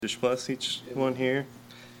Just bless each one here.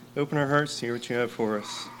 Open our hearts to hear what you have for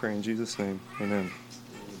us. Pray in Jesus' name. Amen.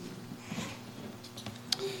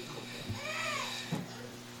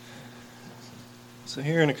 So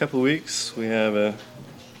here in a couple of weeks, we have a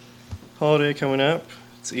holiday coming up.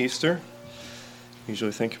 It's Easter. We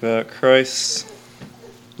usually think about Christ's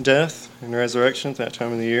death and resurrection at that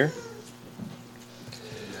time of the year.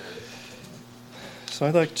 So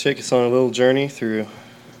I'd like to take us on a little journey through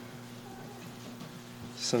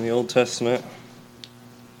some of the Old Testament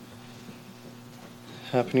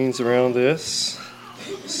happenings around this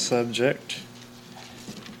subject.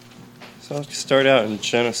 So I'll start out in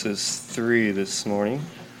Genesis 3 this morning.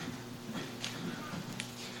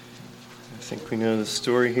 I think we know the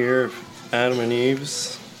story here of Adam and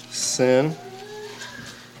Eve's sin.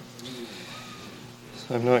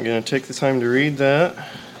 So I'm not going to take the time to read that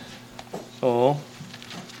all.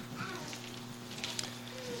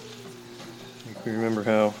 We remember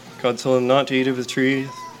how God told them not to eat of the tree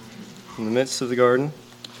in the midst of the garden,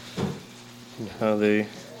 and how they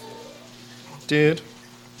did.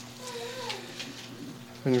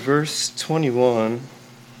 In verse 21,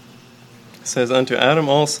 it says, "Unto Adam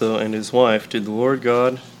also and his wife did the Lord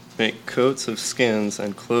God make coats of skins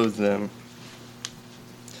and clothe them."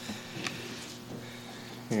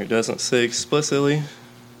 Here it doesn't say explicitly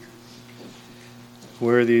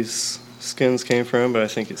where these skins came from, but I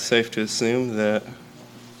think it's safe to assume that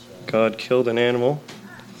God killed an animal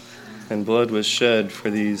and blood was shed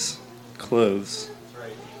for these clothes.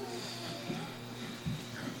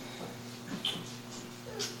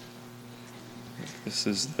 This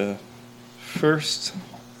is the first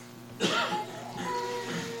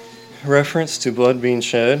reference to blood being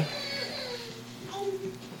shed.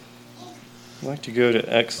 I'd like to go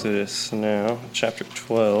to Exodus now, chapter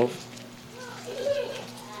 12.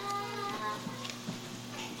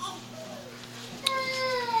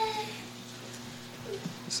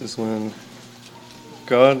 This is when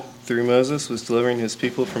God, through Moses, was delivering his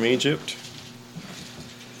people from Egypt.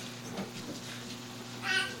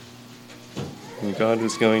 And God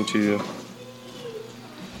was going to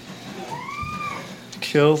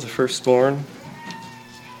kill the firstborn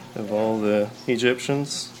of all the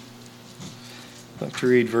Egyptians. I'd like to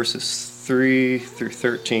read verses 3 through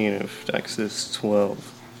 13 of Exodus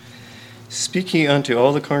 12. "Speak ye unto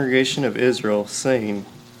all the congregation of Israel, saying,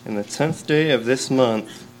 In the 10th day of this month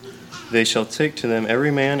they shall take to them every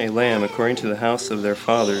man a lamb according to the house of their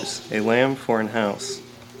fathers, a lamb for an house.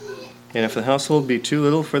 And if the household be too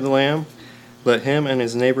little for the lamb, let him and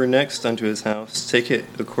his neighbor next unto his house take it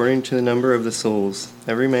according to the number of the souls.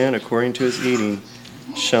 Every man according to his eating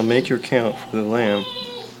shall make your count for the lamb.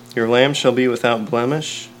 Your lamb shall be without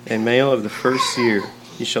blemish, a male of the first year.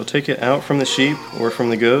 Ye shall take it out from the sheep or from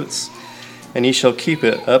the goats, and ye shall keep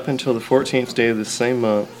it up until the 14th day of the same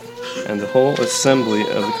month. And the whole assembly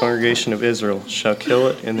of the congregation of Israel shall kill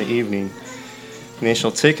it in the evening. And they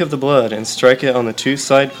shall take of the blood and strike it on the 2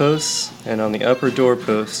 side posts and on the upper door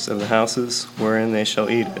posts of the houses wherein they shall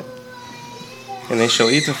eat it. And they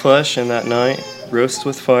shall eat the flesh in that night, roast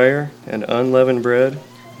with fire and unleavened bread,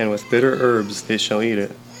 and with bitter herbs they shall eat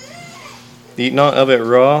it. Eat not of it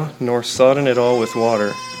raw, nor sodden it all with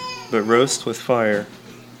water, but roast with fire,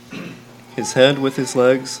 his head with his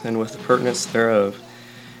legs, and with the purtenance thereof.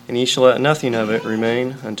 And ye shall let nothing of it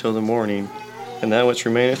remain until the morning. And that which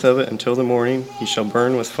remaineth of it until the morning ye shall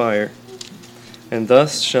burn with fire. And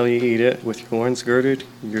thus shall ye eat it, with your loins girded,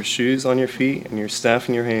 your shoes on your feet, and your staff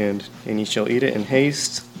in your hand. And ye shall eat it in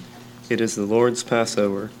haste. It is the Lord's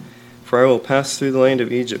Passover. For I will pass through the land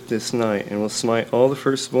of Egypt this night, and will smite all the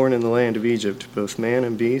firstborn in the land of Egypt, both man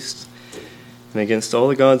and beast. And against all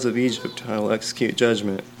the gods of Egypt I will execute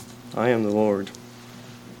judgment. I am the Lord."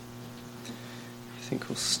 I think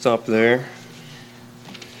we'll stop there.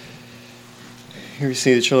 Here we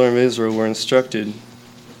see the children of Israel were instructed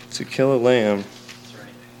to kill a lamb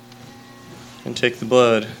and take the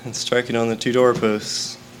blood and strike it on the 2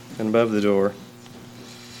 doorposts and above the door.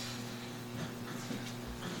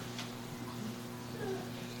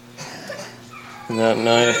 And that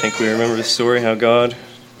night, I think we remember the story how God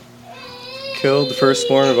killed the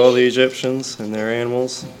firstborn of all the Egyptians and their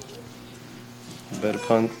animals. But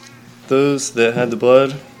upon those that had the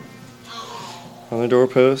blood on the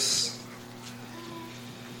doorposts,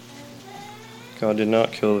 God did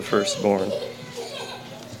not kill the firstborn.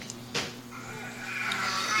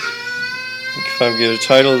 If I'm going to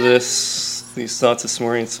title these thoughts this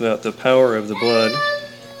morning, it's about the power of the blood.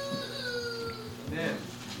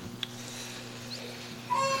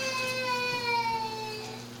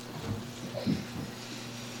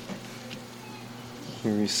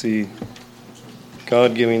 Here we see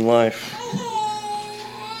God giving life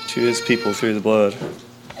to his people through the blood.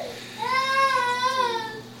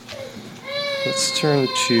 Let's turn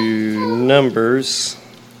to Numbers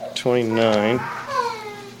 29.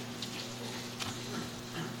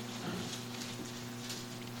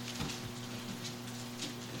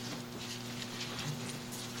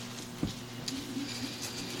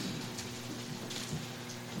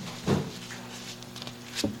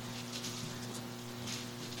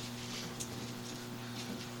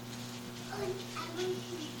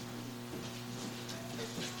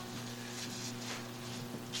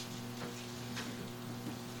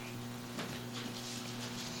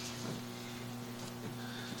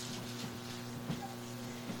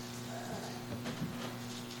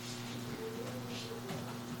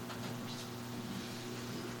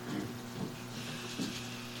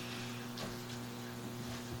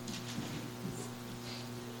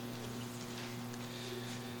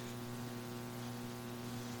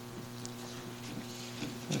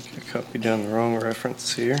 Okay, copied down the wrong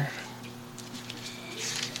reference here.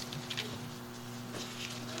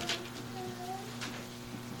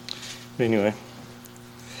 But anyway,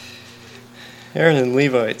 Aaron and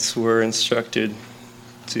Levites were instructed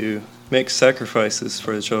to make sacrifices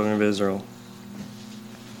for the children of Israel.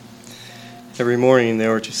 Every morning they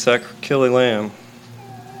were to kill a lamb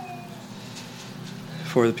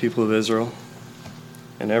for the people of Israel,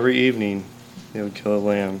 and every evening they would kill a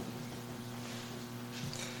lamb.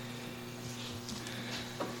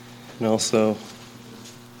 And also,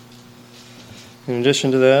 in addition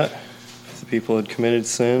to that, if the people had committed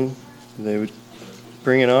sin, they would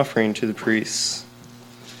bring an offering to the priests,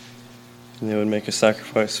 and they would make a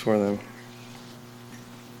sacrifice for them.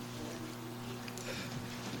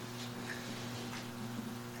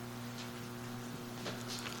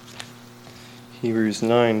 Hebrews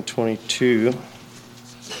 9:22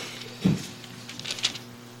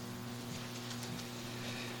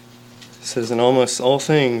 says, "And almost all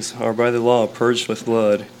things are by the law purged with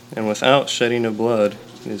blood, and without shedding of blood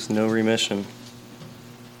is no remission."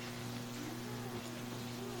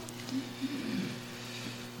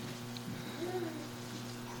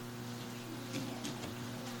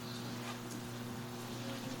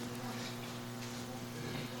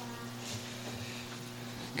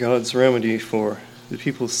 God's remedy for the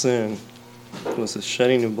people's sin was the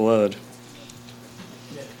shedding of blood.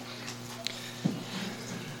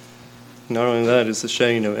 Not only that, is the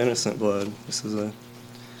shedding of innocent blood. This is a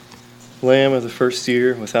lamb of the first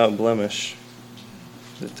year without blemish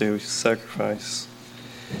that they would sacrifice.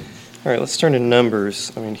 All right, let's turn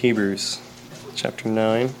to Hebrews chapter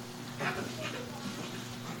 9.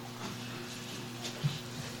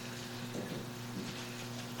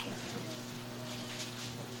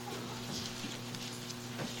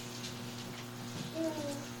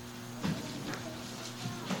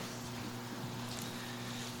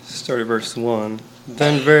 Start at verse 1.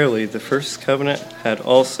 "Then verily the first covenant had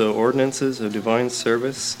also ordinances of divine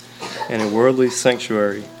service and a worldly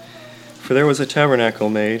sanctuary. For there was a tabernacle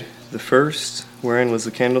made, the first, wherein was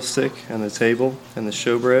the candlestick and the table and the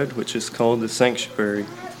showbread, which is called the sanctuary.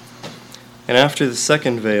 And after the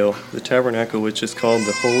second veil, the tabernacle which is called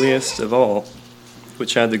the holiest of all,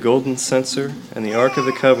 which had the golden censer and the ark of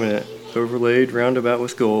the covenant overlaid round about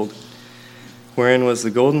with gold, wherein was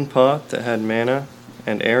the golden pot that had manna,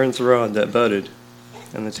 and Aaron's rod that budded,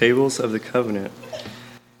 and the tables of the covenant,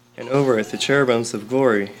 and over it the cherubims of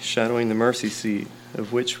glory, shadowing the mercy seat,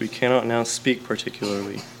 of which we cannot now speak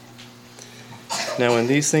particularly. Now when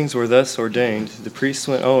these things were thus ordained, the priests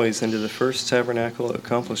went always into the first tabernacle,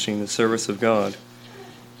 accomplishing the service of God.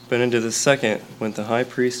 But into the second went the high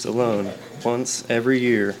priest alone, once every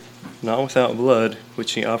year, not without blood,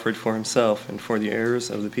 which he offered for himself and for the errors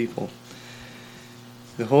of the people.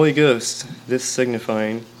 The Holy Ghost, this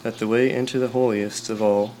signifying that the way into the holiest of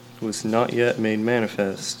all was not yet made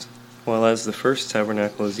manifest, while as the first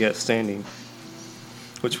tabernacle is yet standing,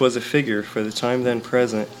 which was a figure for the time then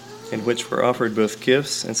present, in which were offered both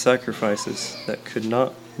gifts and sacrifices that could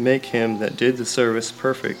not make him that did the service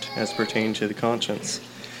perfect as pertained to the conscience,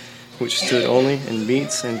 which stood only in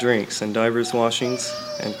meats and drinks and divers washings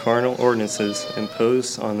and carnal ordinances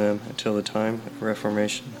imposed on them until the time of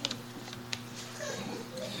Reformation."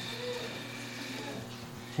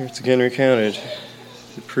 Here it's again recounted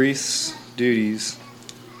the priest's duties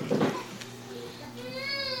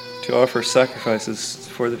to offer sacrifices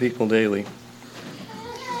for the people daily.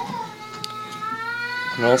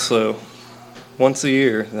 And also, once a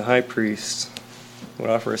year, the high priest would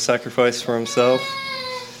offer a sacrifice for himself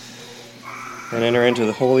and enter into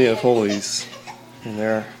the Holy of Holies, and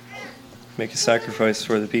there make a sacrifice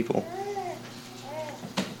for the people.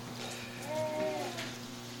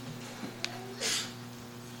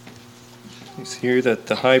 It's here that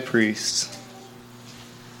the high priest,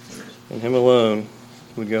 and him alone,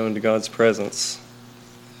 would go into God's presence.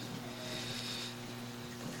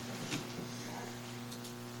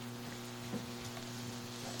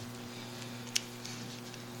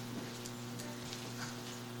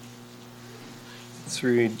 Let's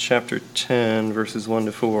read chapter 10, verses 1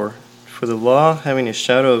 to 4. For the law, having a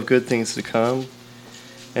shadow of good things to come,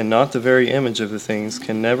 and not the very image of the things,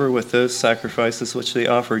 can never with those sacrifices which they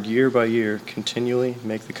offered year by year continually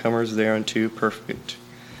make the comers thereunto perfect.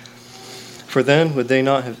 For then would they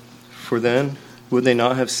not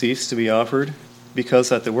have ceased to be offered, because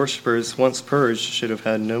that the worshippers once purged should have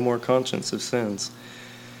had no more conscience of sins.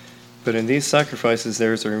 But in these sacrifices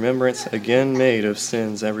there is a remembrance again made of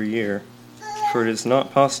sins every year. For it is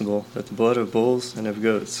not possible that the blood of bulls and of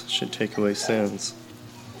goats should take away sins.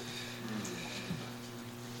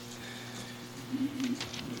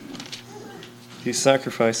 These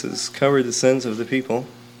sacrifices covered the sins of the people,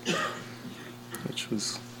 which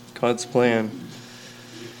was God's plan.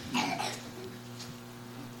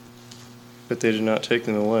 But they did not take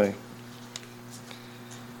them away.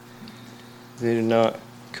 They did not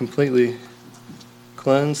completely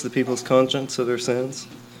cleanse the people's conscience of their sins.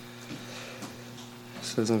 It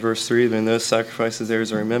says in verse 3, but in those sacrifices there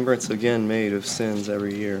is a remembrance again made of sins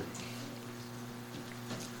every year.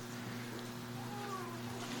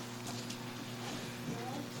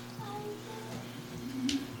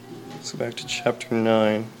 Let's go back to chapter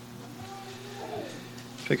 9.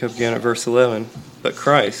 Pick up again at verse 11. But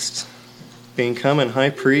Christ, being come an high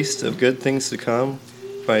priest of good things to come,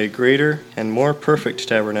 by a greater and more perfect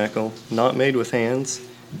tabernacle, not made with hands,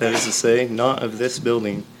 that is to say, not of this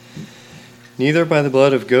building, neither by the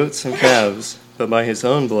blood of goats and calves, but by his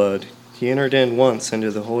own blood, he entered in once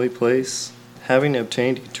into the holy place, having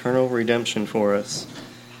obtained eternal redemption for us.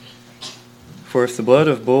 For if the blood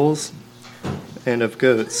of bulls and of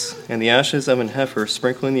goats, and the ashes of an heifer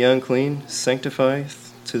sprinkling the unclean,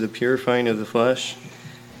 sanctifieth to the purifying of the flesh,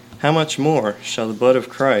 how much more shall the blood of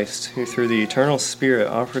Christ, who through the eternal Spirit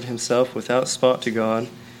offered himself without spot to God,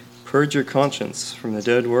 purge your conscience from the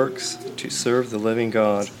dead works to serve the living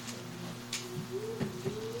God?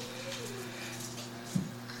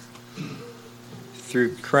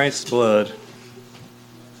 Through Christ's blood,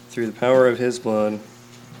 through the power of his blood,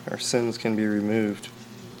 our sins can be removed.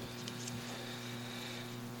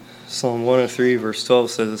 Psalm 103, verse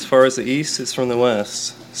 12 says, as far as the east is from the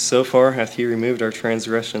west, so far hath he removed our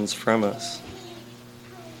transgressions from us.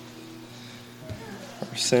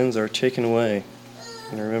 Our sins are taken away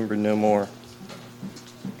and remembered no more.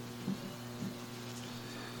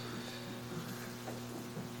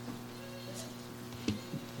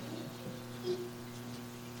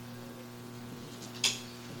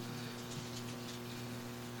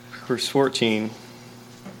 Verse 14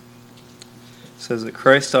 says that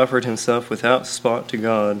Christ offered himself without spot to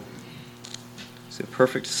God. It's a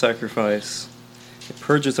perfect sacrifice. It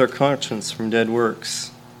purges our conscience from dead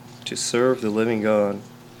works to serve the living God.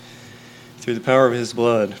 Through the power of his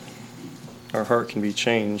blood, our heart can be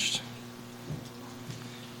changed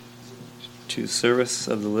to the service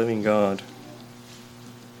of the living God.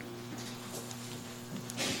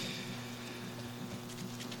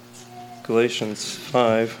 Galatians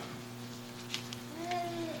 5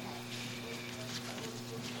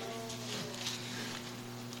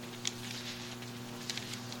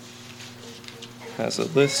 has a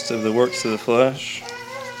list of the works of the flesh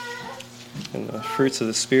and the fruits of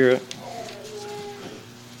the Spirit.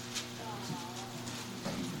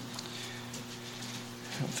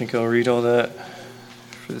 I don't think I'll read all that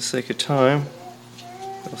for the sake of time.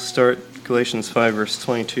 I'll start Galatians 5, verse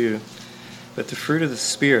 22. But the fruit of the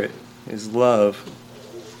Spirit is love,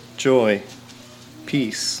 joy,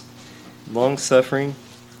 peace, long-suffering,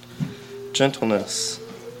 gentleness,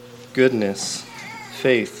 goodness,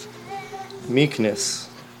 faith, meekness,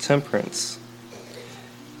 temperance.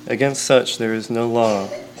 Against such there is no law.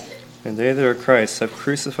 And they that are Christ have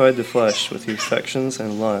crucified the flesh with the affections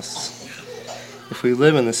and lusts. If we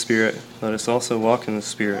live in the Spirit, let us also walk in the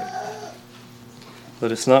Spirit.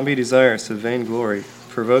 Let us not be desirous of vainglory,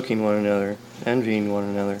 provoking one another, envying one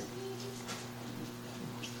another.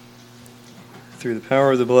 Through the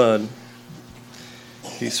power of the blood,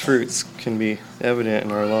 these fruits can be evident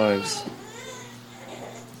in our lives.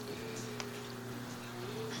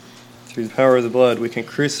 Through the power of the blood, we can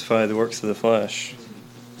crucify the works of the flesh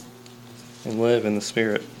and live in the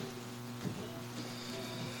Spirit.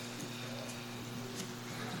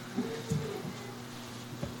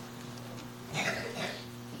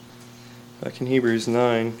 Back in Hebrews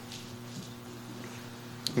 9,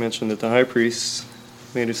 I mentioned that the high priest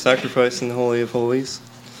made a sacrifice in the Holy of Holies.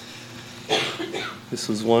 This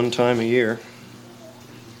was one time a year.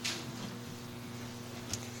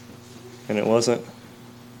 And it wasn't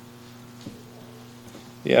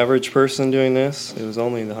the average person doing this. It was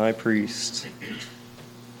only the high priest.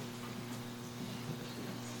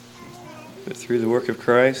 But through the work of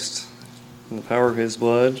Christ and the power of his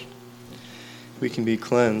blood, we can be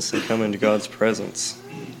cleansed and come into God's presence.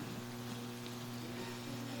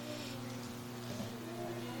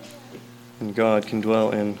 And God can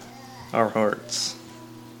dwell in our hearts,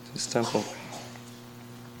 his temple.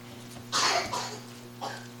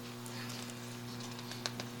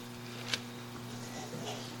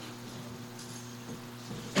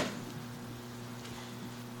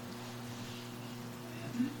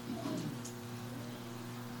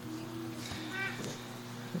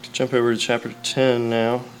 Jump over to chapter 10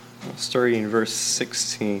 now, starting in verse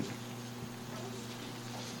 16.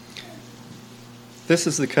 This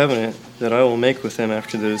is the covenant that I will make with them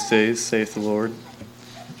after those days, saith the Lord.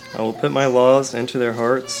 I will put my laws into their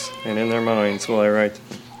hearts, and in their minds will I write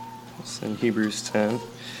them. It's in Hebrews 10.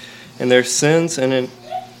 And their sins and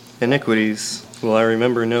iniquities will I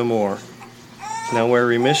remember no more. Now where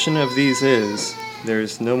remission of these is, there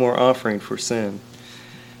is no more offering for sin.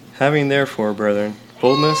 Having therefore, brethren,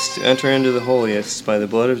 boldness to enter into the holiest by the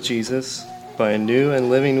blood of Jesus, by a new and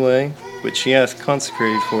living way, which he hath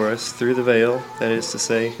consecrated for us through the veil, that is to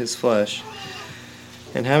say, his flesh.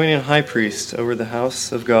 And having a high priest over the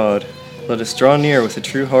house of God, let us draw near with a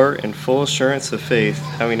true heart and full assurance of faith,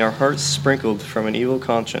 having our hearts sprinkled from an evil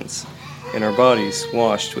conscience, and our bodies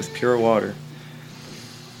washed with pure water.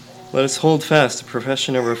 Let us hold fast the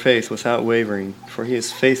profession of our faith without wavering, for he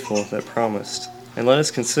is faithful that promised. And let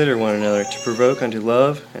us consider one another to provoke unto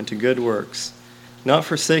love and to good works, not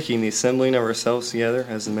forsaking the assembling of ourselves together,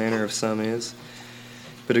 as the manner of some is,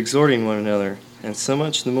 but exhorting one another, and so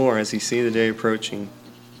much the more as ye see the day approaching.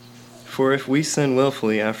 For if we sin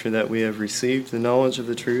wilfully after that we have received the knowledge of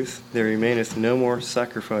the truth, there remaineth no more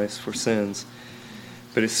sacrifice for sins,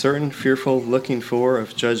 but a certain fearful looking for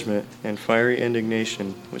of judgment and fiery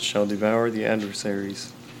indignation, which shall devour the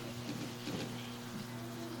adversaries.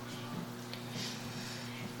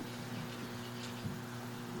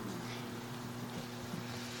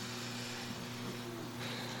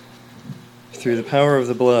 Through the power of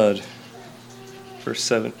the blood, verse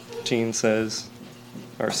 17 says,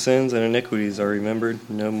 our sins and iniquities are remembered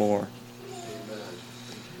no more.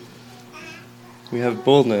 We have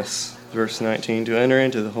boldness, verse 19, to enter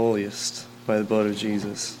into the holiest by the blood of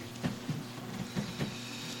Jesus.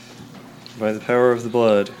 By the power of the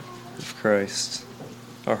blood of Christ,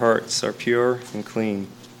 our hearts are pure and clean.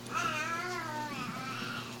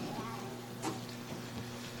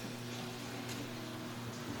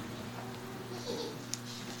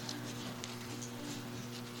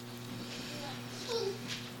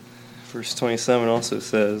 Verse 27 also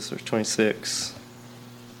says, or 26,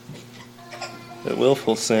 that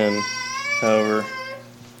willful sin, however,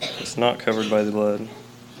 is not covered by the blood.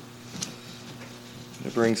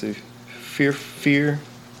 It brings a fear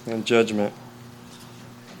and judgment.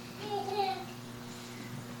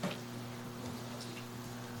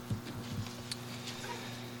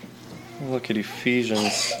 We'll look at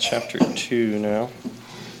Ephesians chapter 2 now.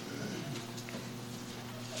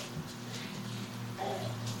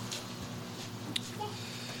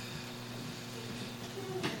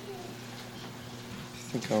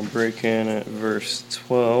 I think I'll break in at verse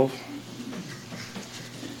 12.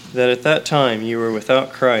 That at that time you were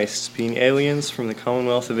without Christ, being aliens from the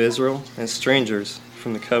commonwealth of Israel, and strangers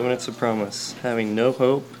from the covenants of promise, having no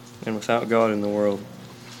hope, and without God in the world.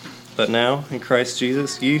 But now, in Christ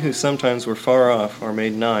Jesus, ye who sometimes were far off are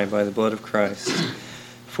made nigh by the blood of Christ.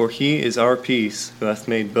 For he is our peace, who hath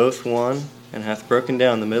made both one, and hath broken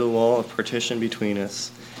down the middle wall of partition between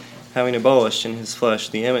us, having abolished in his flesh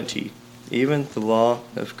the enmity, even the law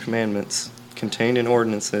of commandments contained in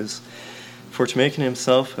ordinances, for to make in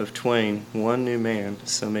himself of twain one new man,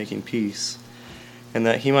 so making peace, and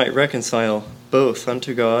that he might reconcile both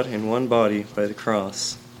unto God in one body by the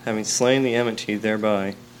cross, having slain the enmity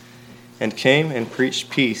thereby, and came and preached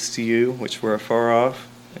peace to you which were afar off,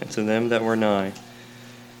 and to them that were nigh.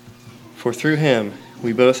 For through him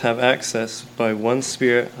we both have access by one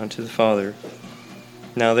Spirit unto the Father.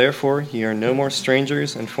 Now therefore ye are no more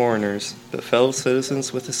strangers and foreigners, but fellow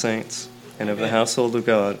citizens with the saints, and of the household of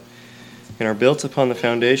God, and are built upon the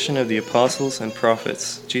foundation of the apostles and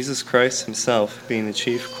prophets, Jesus Christ himself being the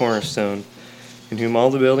chief cornerstone, in whom all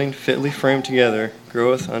the building fitly framed together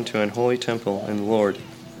groweth unto an holy temple in the Lord,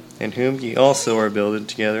 in whom ye also are builded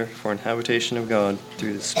together for an habitation of God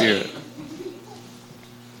through the Spirit.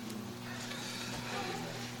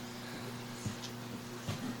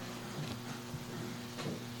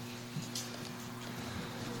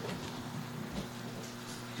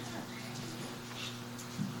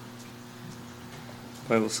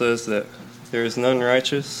 Bible says that there is none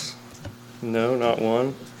righteous, no, not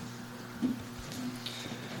one.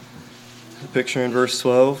 The picture in verse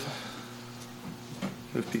 12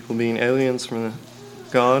 of people being aliens from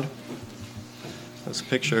God, that's a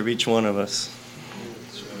picture of each one of us.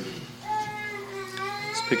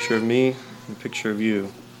 It's a picture of me and a picture of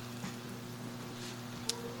you.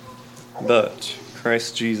 But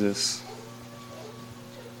Christ Jesus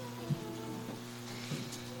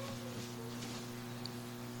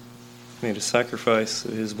made a sacrifice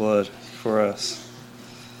of his blood for us.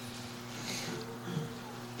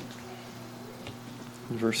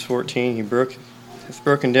 In verse 14, he hath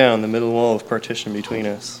broken down the middle wall of partition between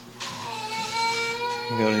us.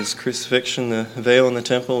 At his crucifixion, the veil in the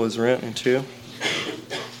temple was rent in two.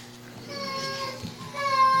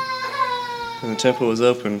 And the temple was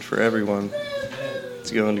open for everyone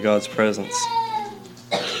to go into God's presence.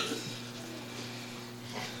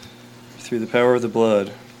 Through the power of the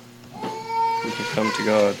blood, we can come to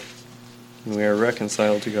God, and we are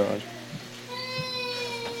reconciled to God.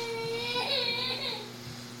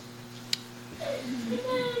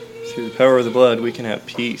 Through the power of the blood, we can have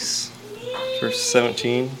peace. Verse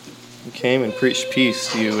 17, he came and preached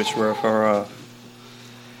peace to you which were afar off,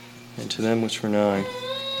 and to them which were nigh.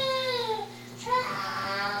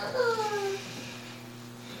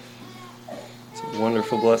 It's a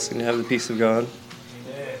wonderful blessing to have the peace of God.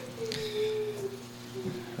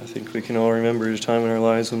 I think we can all remember a time in our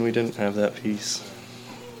lives when we didn't have that peace.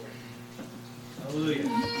 Hallelujah.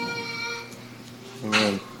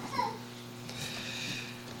 Amen.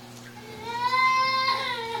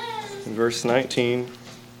 In verse 19,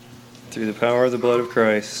 through the power of the blood of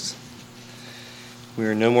Christ, we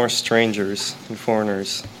are no more strangers and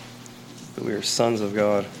foreigners, but we are sons of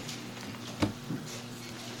God.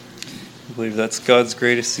 I believe that's God's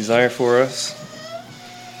greatest desire for us,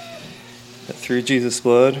 that through Jesus'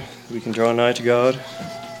 blood we can draw nigh to God,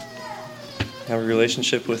 have a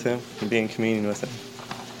relationship with him, and be in communion with him.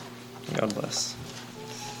 God bless.